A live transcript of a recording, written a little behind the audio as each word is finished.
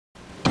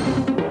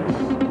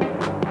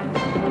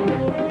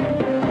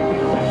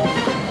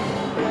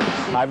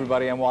Hi,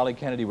 everybody. I'm Wally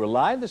Kennedy. We're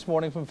live this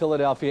morning from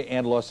Philadelphia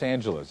and Los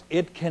Angeles.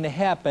 It can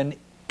happen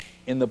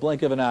in the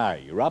blink of an eye.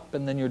 You're up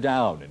and then you're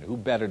down. And who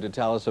better to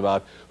tell us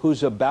about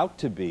who's about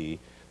to be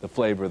the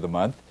flavor of the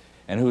month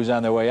and who's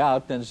on their way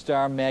out than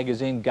Star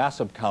Magazine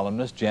gossip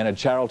columnist Janet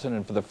Charlton,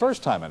 and for the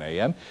first time on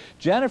AM,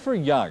 Jennifer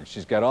Young.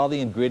 She's got all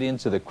the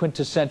ingredients of the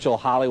quintessential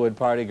Hollywood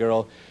party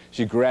girl.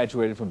 She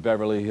graduated from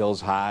Beverly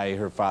Hills High.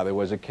 Her father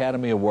was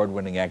Academy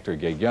Award-winning actor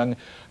Gig Young.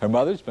 Her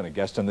mother's been a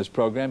guest on this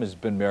program, has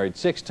been married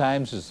 6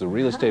 times, is the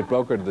real estate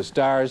broker to the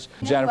stars.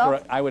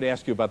 Jennifer, I would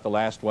ask you about the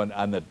last one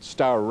on the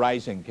star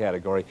rising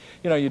category.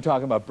 You know, you're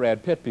talking about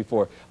Brad Pitt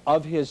before.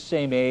 Of his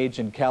same age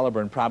and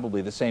caliber and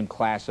probably the same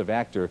class of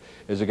actor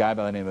is a guy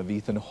by the name of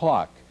Ethan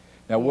Hawke.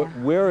 Now,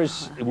 where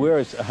is,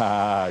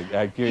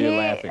 I hear you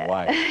laughing,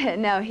 why?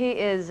 No, he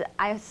is,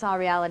 I saw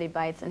Reality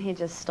Bites and he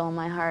just stole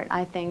my heart.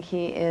 I think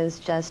he is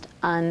just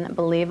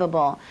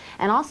unbelievable.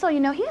 And also, you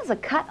know, he has a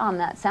cut on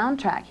that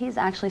soundtrack. He's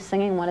actually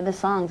singing one of the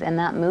songs in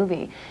that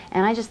movie.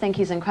 And I just think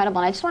he's incredible.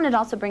 And I just wanted to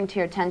also bring to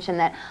your attention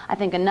that I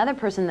think another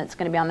person that's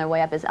going to be on their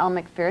way up is Elle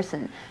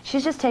Macpherson.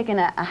 She's just taken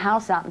a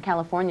house out in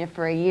California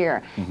for a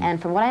year.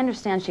 And from what I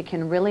understand, she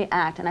can really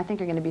act. And I think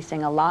you're going to be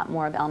seeing a lot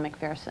more of Elle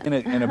Macpherson.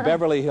 In a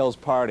Beverly Hills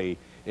party,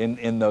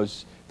 in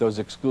those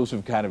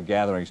exclusive kind of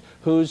gatherings,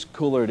 who's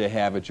cooler to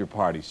have at your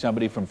party?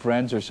 Somebody from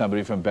Friends or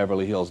somebody from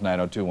Beverly Hills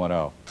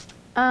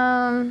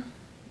 90210?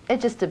 It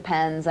just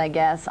depends, I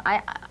guess.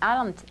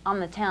 Out on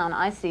the town,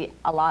 I see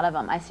a lot of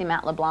them. I see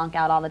Matt LeBlanc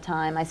out all the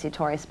time. I see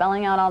Tori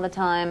Spelling out all the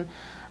time.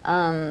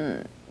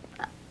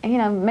 You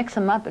know, mix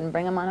them up and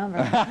bring them on over.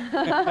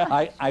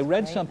 I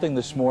read something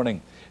this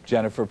morning,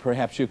 Jennifer,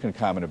 perhaps you can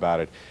comment about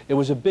it. It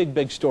was a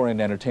big story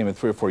in entertainment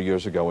 3 or 4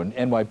 years ago when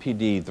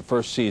NYPD, the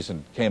first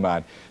season, came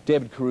on.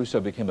 David Caruso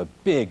became a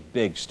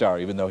big star,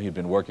 even though he'd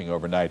been working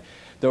overnight.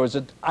 There was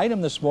an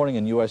item this morning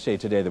in USA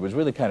Today that was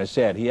really kind of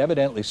sad. He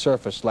evidently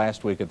surfaced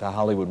last week at the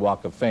Hollywood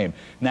Walk of Fame,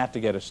 not to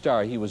get a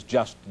star. He was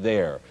just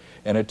there.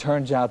 And it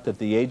turns out that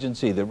the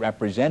agency that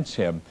represents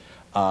him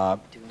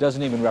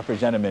doesn't even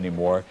represent him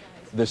anymore.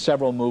 The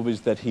several movies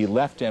that he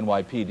left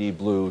NYPD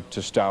Blue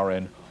to star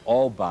in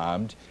all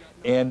bombed.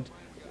 And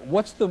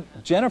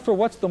Jennifer,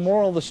 what's the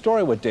moral of the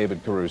story with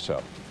David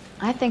Caruso?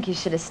 I think he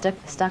should have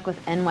stuck with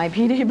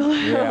NYPD Blue.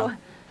 Yeah.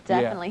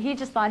 Definitely. Yeah. He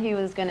just thought he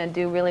was going to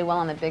do really well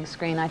on the big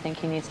screen. I think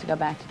he needs to go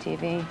back to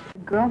TV. A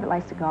girl that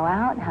likes to go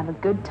out, have a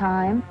good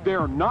time.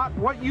 They're not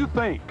what you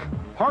think.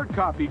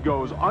 Harcopy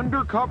goes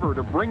undercover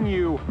to bring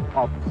you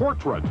a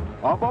portrait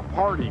of a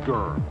party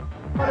girl.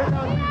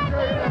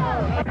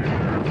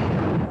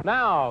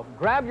 Now,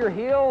 grab your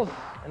heels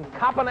and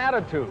cop an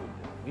attitude.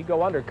 We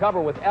go undercover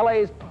with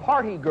LA's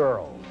party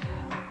girls.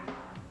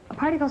 A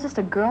party girl's just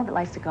a girl that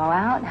likes to go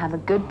out, have a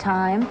good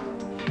time.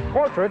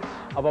 Portraits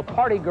of a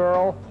party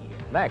girl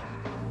next.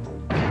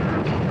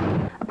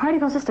 A party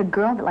girl's just a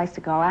girl that likes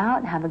to go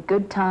out, have a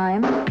good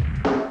time.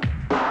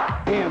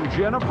 And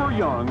Jennifer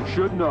Young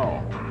should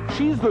know.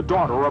 She's the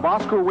daughter of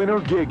Oscar winner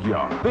Gig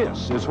Young.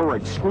 This is her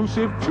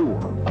exclusive tour.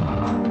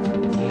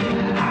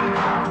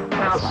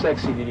 How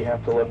sexy did you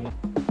have to look?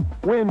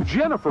 When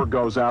Jennifer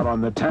goes out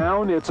on the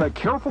town, it's a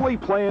carefully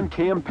planned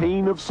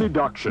campaign of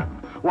seduction.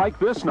 Like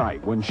this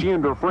night when she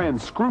and her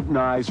friends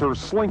scrutinize her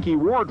slinky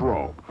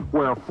wardrobe,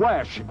 where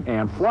flesh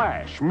and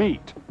flash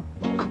meet.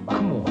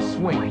 Come on,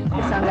 swing.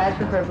 Some guys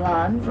prefer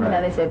blondes. You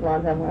know, they say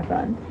blondes have more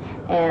fun.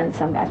 And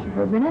some guys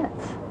prefer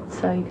brunettes.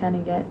 So you kind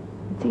of get,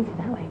 it's easy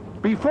that way.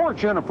 Before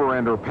Jennifer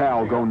and her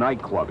pal go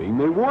nightclubbing,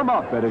 they warm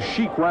up at a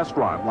chic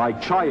restaurant like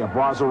Chaya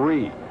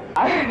Brasserie.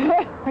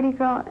 Party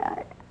girl,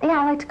 yeah,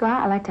 I like to go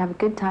out, I like to have a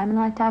good time, and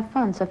I like to have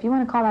fun. So if you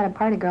want to call that a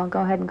party girl,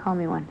 go ahead and call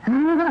me one.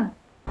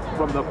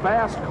 From the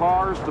fast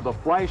cars to the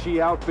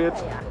flashy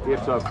outfits,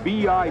 it's a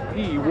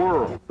VIP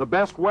world. The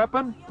best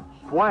weapon?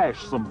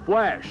 Flash some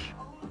flesh.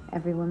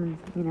 Every woman,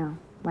 you know,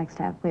 likes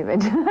to have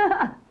cleavage.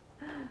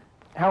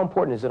 How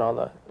important is it on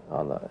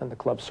the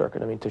club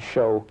circuit? I mean, to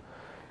show.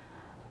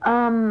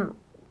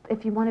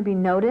 If you want to be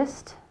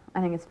noticed,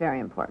 I think it's very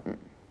important.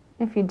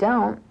 If you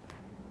don't,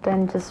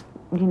 then just,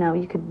 you know,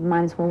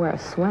 might as well wear a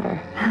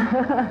sweater.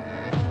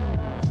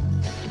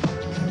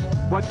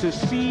 But to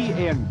see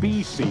and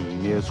be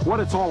seen is what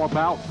it's all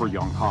about for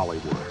young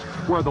Hollywood,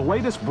 where the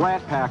latest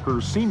brat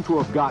packers seem to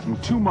have gotten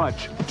too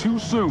much too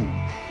soon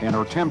and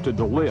are tempted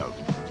to live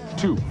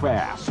too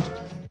fast.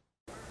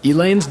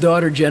 Elaine's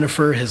daughter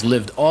Jennifer has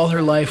lived all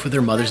her life with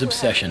her mother's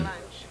obsession,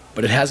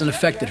 but it hasn't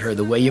affected her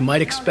the way you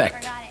might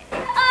expect.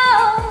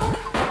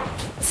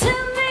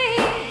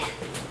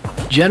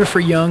 Jennifer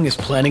Young is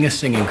planning a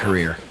singing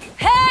career.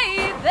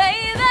 Hey,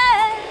 baby!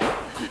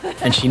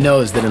 And she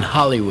knows that in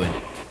Hollywood,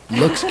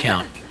 looks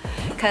count.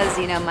 Because,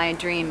 you know, my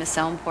dream is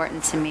so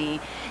important to me.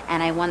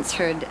 And I once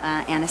heard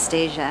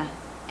Anastasia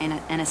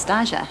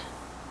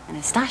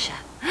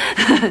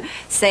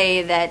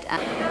say that,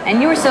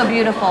 and you were so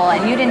beautiful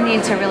and you didn't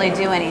need to really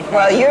do anything.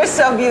 Well, you're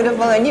so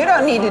beautiful and you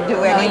don't need to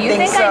do anything. No, you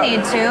think I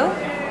need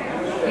to.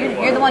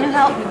 You're the one who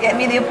helped get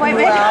me the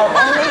appointment? Well,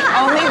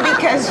 only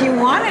because you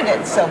wanted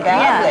it so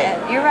badly.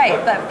 Yeah, you're right,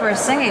 but for a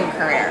singing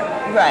career.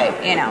 Right.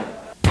 You know.